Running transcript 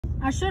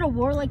I should have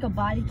wore like a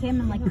body cam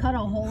and like cut a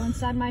hole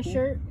inside my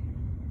shirt.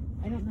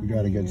 I don't know. You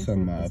gotta get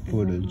some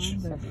footage.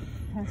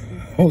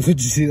 Oh,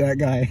 did you see that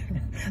guy?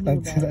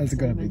 That's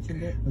gonna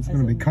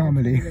be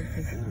comedy.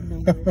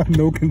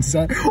 No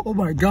consent. Oh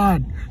my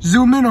God!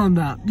 Zoom in on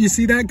that. You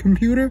see that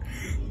computer?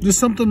 There's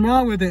something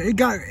wrong with it.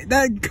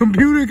 That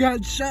computer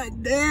got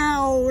shut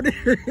down.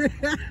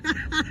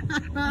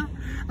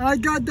 I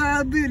got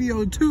that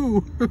video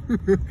too.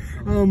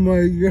 Oh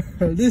my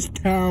God! This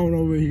town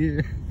over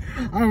here.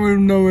 I don't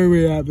even know where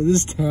we're at, but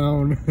this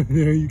town.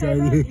 There you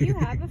guys. Do you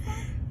have a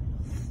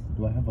phone?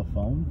 Do I have a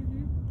phone? Mm-hmm.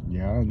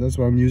 Yeah, that's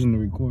what I'm using to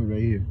record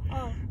right here.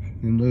 Oh.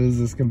 And there's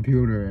this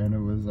computer, and it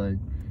was like,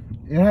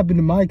 it happened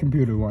to my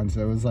computer once.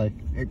 It was like,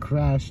 it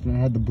crashed, and it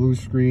had the blue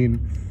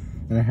screen,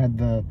 and it had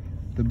the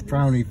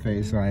frowny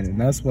face on it, and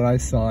that's what I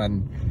saw.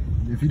 And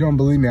if you don't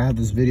believe me, I have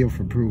this video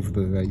for proof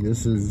that like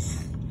this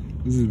is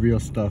real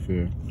stuff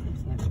here.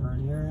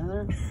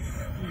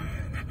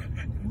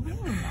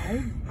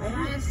 I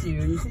asked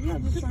you, and you said, yeah,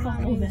 just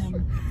follow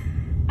them.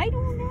 I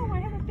don't know. I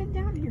haven't been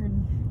down here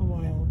in a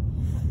while.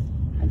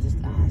 I just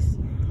asked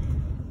you.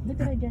 Look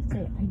what I just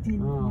said. I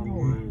didn't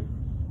know.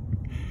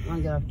 I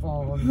gotta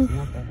follow these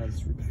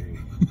knuckleheads for free.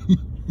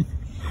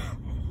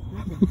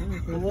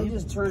 They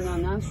just turn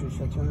on that street.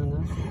 Should I turn on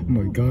that street? Oh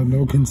my God,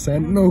 no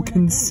consent, no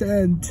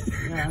consent.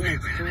 Yeah, that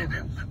makes two of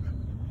us.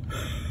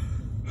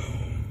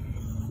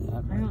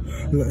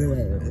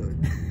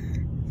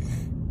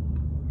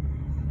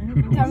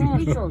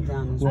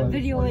 I'm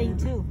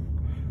videoing too.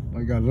 Oh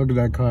my God, look at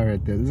that car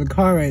right there. There's a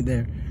car right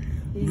there.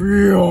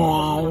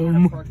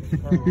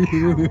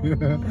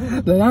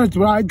 That's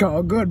what I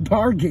call good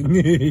parking.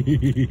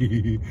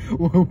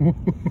 What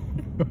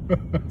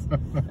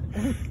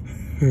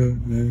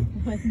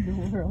in the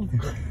world?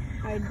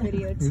 I had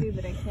video too,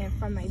 but I can't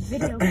find my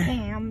video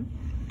cam.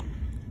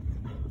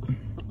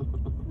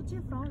 What's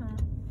your phone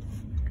at?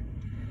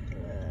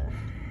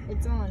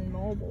 It's on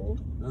mobile.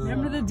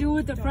 Remember the dude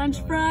with the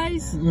French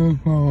fries?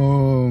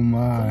 Oh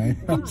my.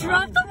 He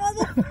dropped them on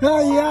the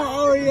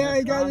Oh yeah,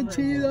 I got a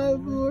cheese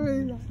on for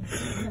it.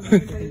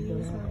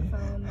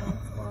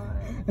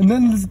 And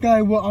then this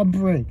guy will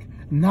unbreak.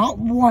 Not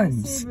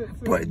once,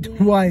 but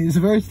twice.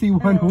 First he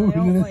went over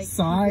to the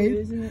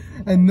side,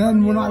 and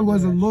then when I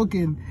wasn't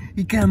looking,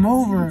 he came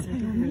over,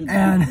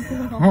 and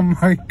oh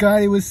my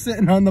God, he was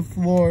sitting on the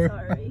floor.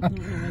 Sorry.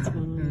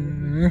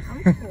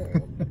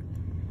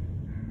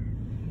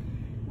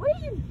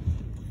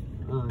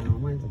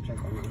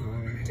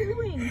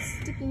 Doing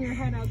sticking your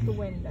head out the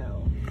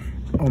window.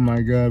 Oh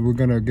my God, we're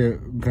gonna get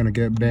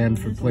banned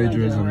for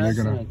plagiarism.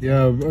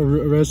 You're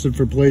arrested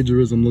for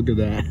plagiarism. Look at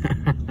that.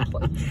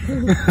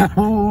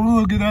 Oh,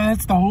 look at that.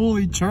 That's the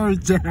holy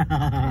church.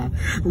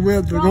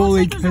 With the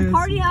holy. There's a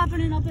party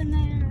happening up in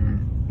there.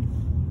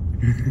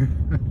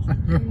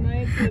 There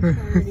might be a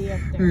party up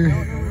there. I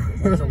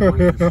don't know what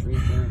this is.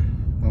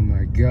 Oh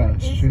my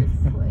gosh.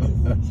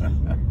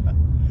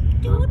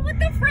 Dude with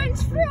the French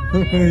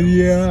fries.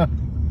 Yeah.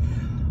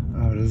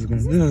 Oh,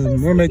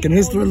 we're making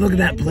history. Look at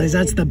that place.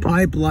 That's the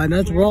pipeline.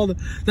 That's where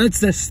that's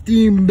the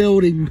steam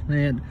building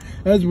plant.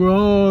 That's where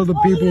all the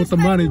people with the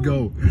money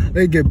go.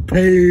 They get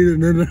paid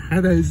and then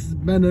they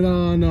spend it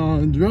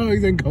on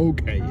drugs and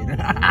cocaine.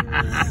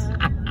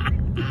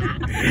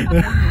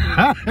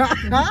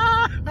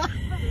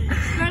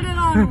 Spend it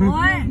on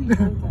what?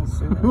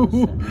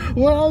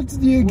 What else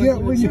do you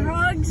get when you...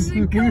 Drugs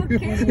and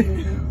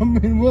cocaine. I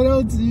mean, what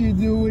else do you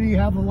do when you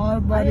have a lot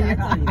of money?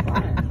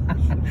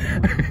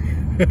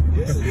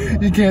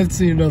 You can't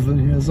see nothing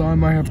here, so I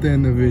might have to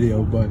end the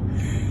video. But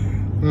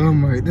oh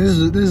my, this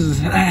is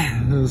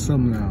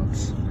something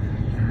else.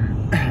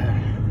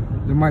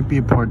 There might be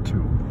a part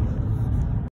 2.